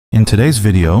In today's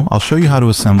video, I'll show you how to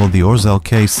assemble the Orzel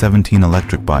K17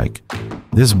 electric bike.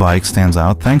 This bike stands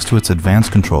out thanks to its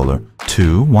advanced controller,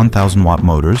 two 1000 watt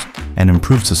motors, and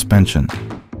improved suspension.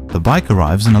 The bike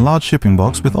arrives in a large shipping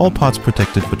box with all parts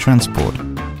protected for transport.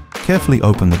 Carefully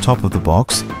open the top of the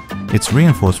box. It's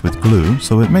reinforced with glue,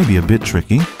 so it may be a bit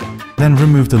tricky. Then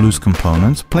remove the loose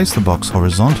components, place the box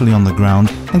horizontally on the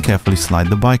ground, and carefully slide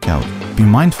the bike out. Be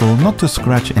mindful not to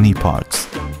scratch any parts.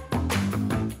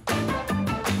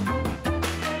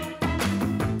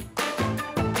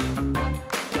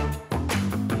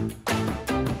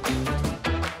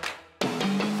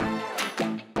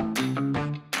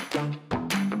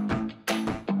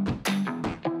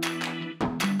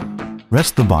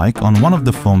 Rest the bike on one of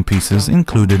the foam pieces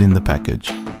included in the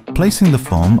package. Placing the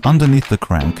foam underneath the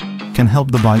crank can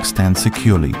help the bike stand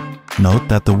securely. Note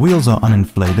that the wheels are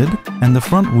uninflated and the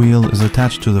front wheel is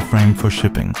attached to the frame for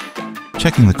shipping.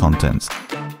 Checking the contents.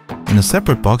 In a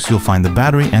separate box you'll find the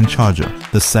battery and charger.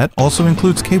 The set also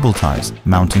includes cable ties,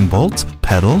 mounting bolts,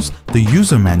 pedals, the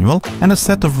user manual, and a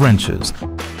set of wrenches.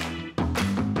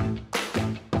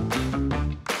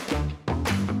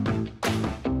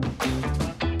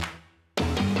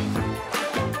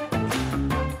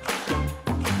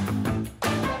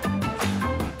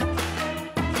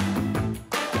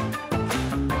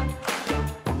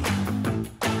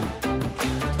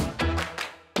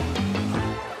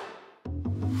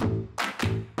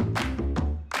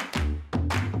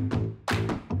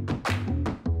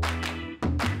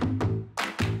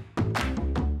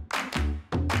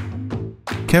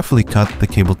 Carefully cut the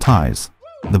cable ties.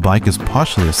 The bike is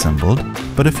partially assembled,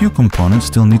 but a few components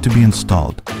still need to be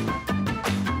installed.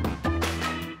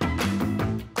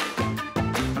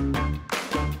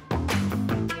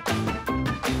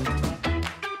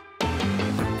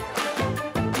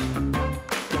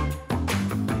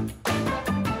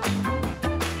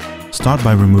 Start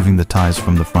by removing the ties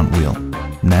from the front wheel.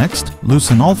 Next,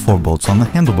 loosen all 4 bolts on the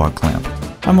handlebar clamp.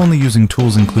 I'm only using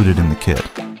tools included in the kit.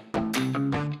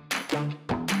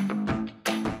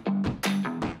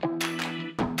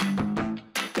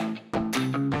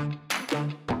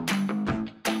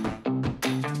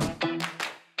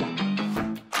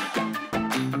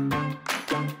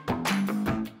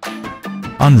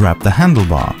 Unwrap the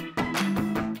handlebar.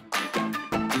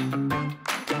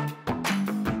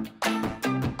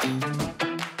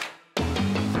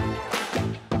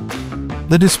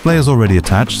 The display is already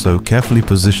attached, so carefully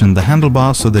position the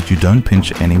handlebar so that you don't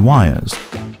pinch any wires.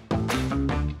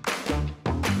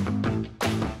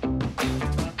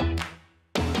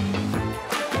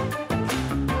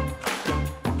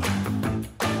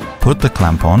 Put the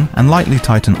clamp on and lightly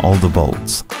tighten all the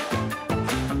bolts.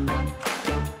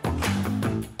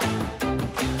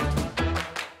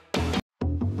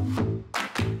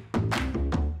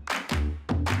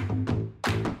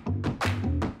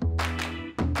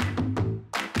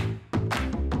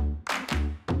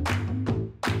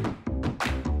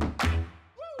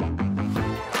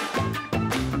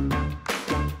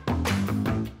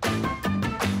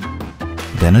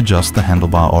 Then adjust the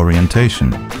handlebar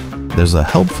orientation. There's a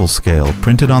helpful scale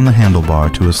printed on the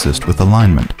handlebar to assist with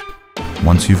alignment.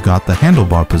 Once you've got the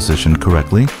handlebar positioned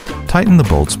correctly, tighten the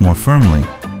bolts more firmly.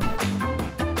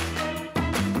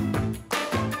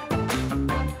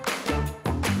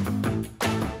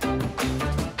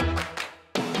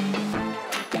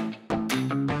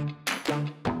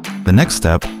 The next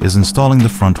step is installing the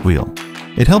front wheel.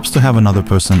 It helps to have another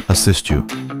person assist you.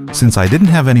 Since I didn't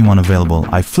have anyone available,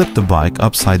 I flipped the bike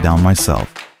upside down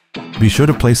myself. Be sure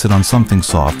to place it on something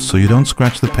soft so you don't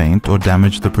scratch the paint or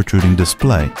damage the protruding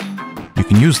display. You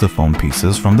can use the foam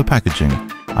pieces from the packaging.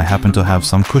 I happen to have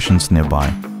some cushions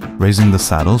nearby. Raising the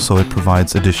saddle so it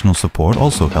provides additional support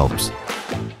also helps.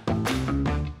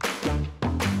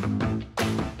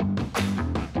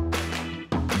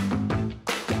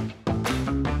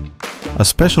 A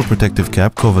special protective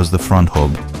cap covers the front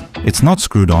hub. It's not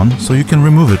screwed on, so you can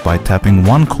remove it by tapping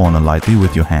one corner lightly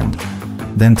with your hand.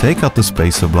 Then take out the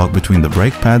spacer block between the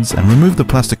brake pads and remove the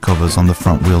plastic covers on the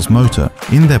front wheel's motor.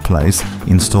 In their place,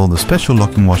 install the special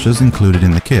locking washers included in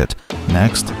the kit.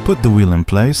 Next, put the wheel in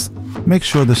place. Make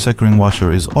sure the checkering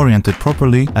washer is oriented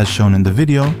properly as shown in the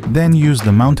video, then use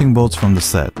the mounting bolts from the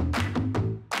set.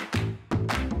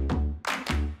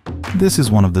 This is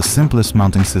one of the simplest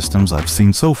mounting systems I've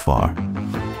seen so far.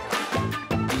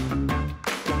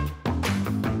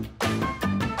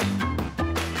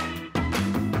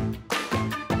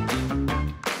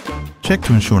 Check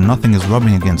to ensure nothing is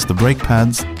rubbing against the brake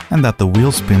pads and that the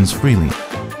wheel spins freely.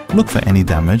 Look for any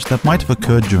damage that might have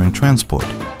occurred during transport.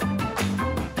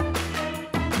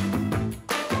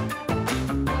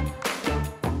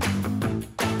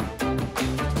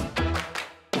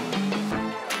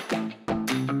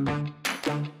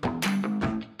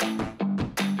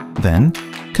 Then,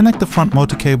 connect the front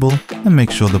motor cable and make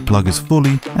sure the plug is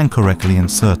fully and correctly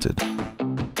inserted.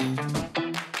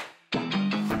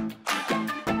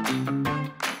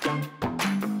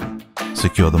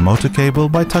 Secure the motor cable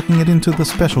by tucking it into the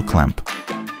special clamp.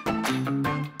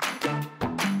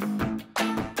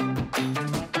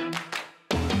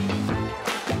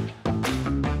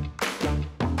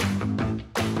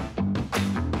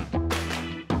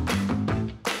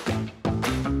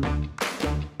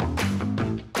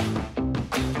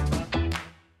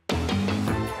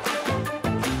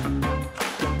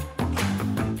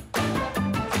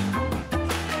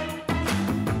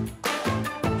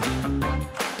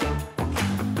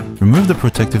 Remove the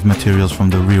protective materials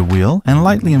from the rear wheel and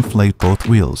lightly inflate both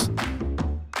wheels.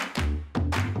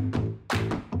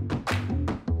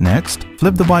 Next,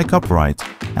 flip the bike upright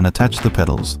and attach the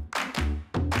pedals.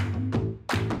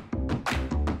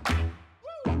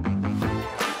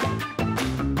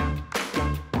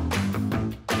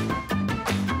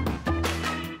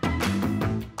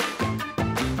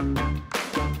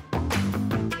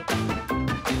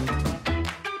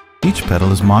 Each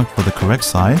pedal is marked for the correct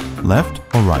side, left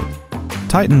or right.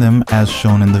 Tighten them as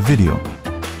shown in the video.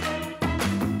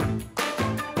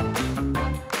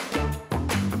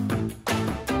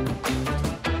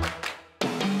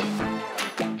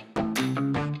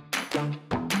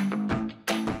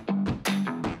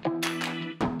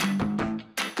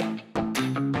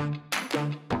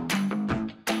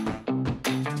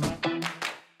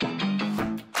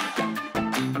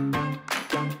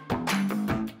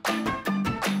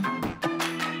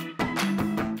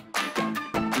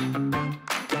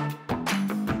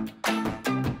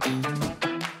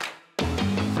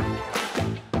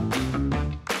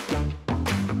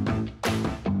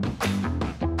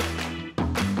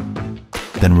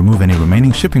 Then remove any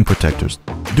remaining shipping protectors.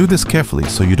 Do this carefully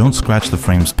so you don't scratch the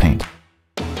frame's paint.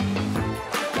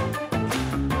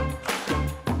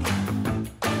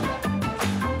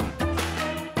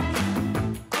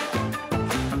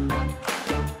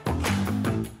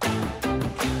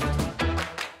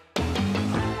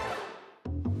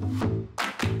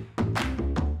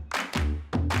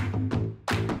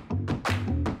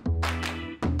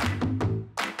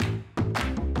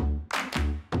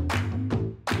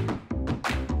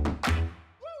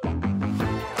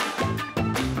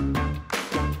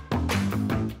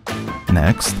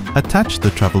 Next, attach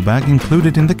the travel bag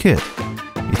included in the kit.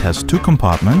 It has 2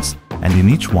 compartments, and in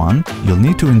each one, you'll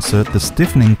need to insert the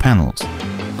stiffening panels.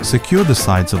 Secure the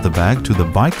sides of the bag to the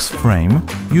bike's frame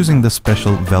using the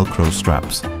special Velcro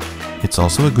straps. It's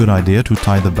also a good idea to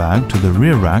tie the bag to the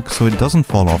rear rack so it doesn't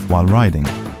fall off while riding.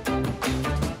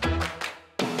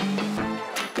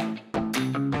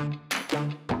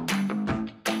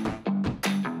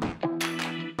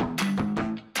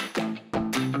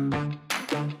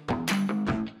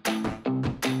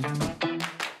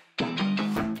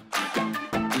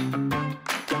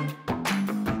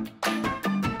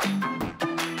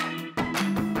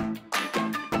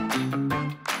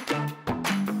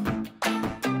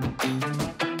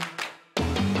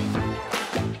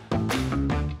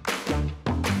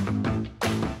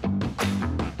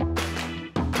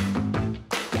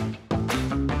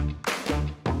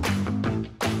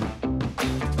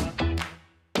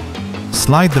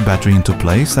 Slide the battery into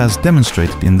place as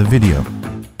demonstrated in the video.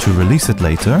 To release it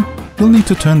later, you'll need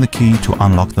to turn the key to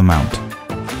unlock the mount.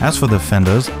 As for the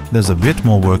fenders, there's a bit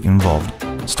more work involved.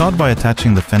 Start by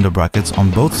attaching the fender brackets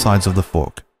on both sides of the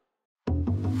fork.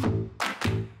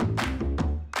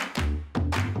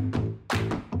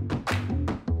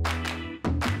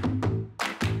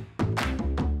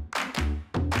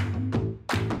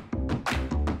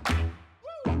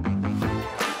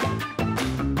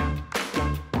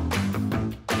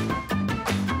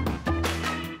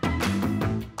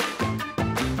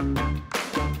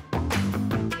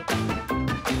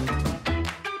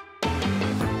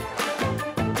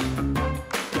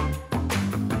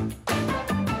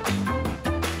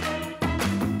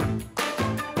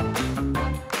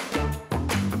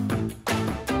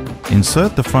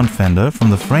 Insert the front fender from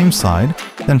the frame side,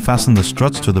 then fasten the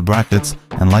struts to the brackets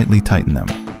and lightly tighten them.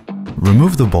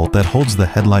 Remove the bolt that holds the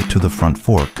headlight to the front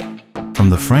fork. From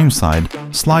the frame side,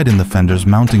 slide in the fender's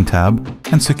mounting tab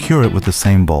and secure it with the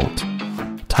same bolt.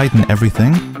 Tighten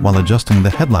everything while adjusting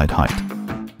the headlight height.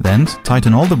 Then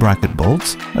tighten all the bracket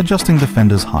bolts, adjusting the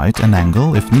fender's height and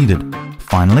angle if needed.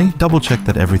 Finally, double-check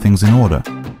that everything's in order.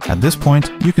 At this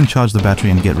point, you can charge the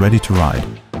battery and get ready to ride.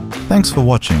 Thanks for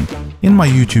watching. In my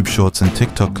YouTube shorts and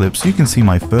TikTok clips, you can see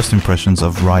my first impressions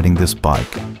of riding this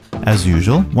bike. As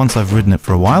usual, once I've ridden it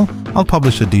for a while, I'll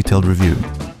publish a detailed review.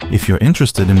 If you're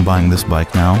interested in buying this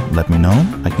bike now, let me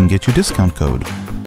know. I can get you a discount code.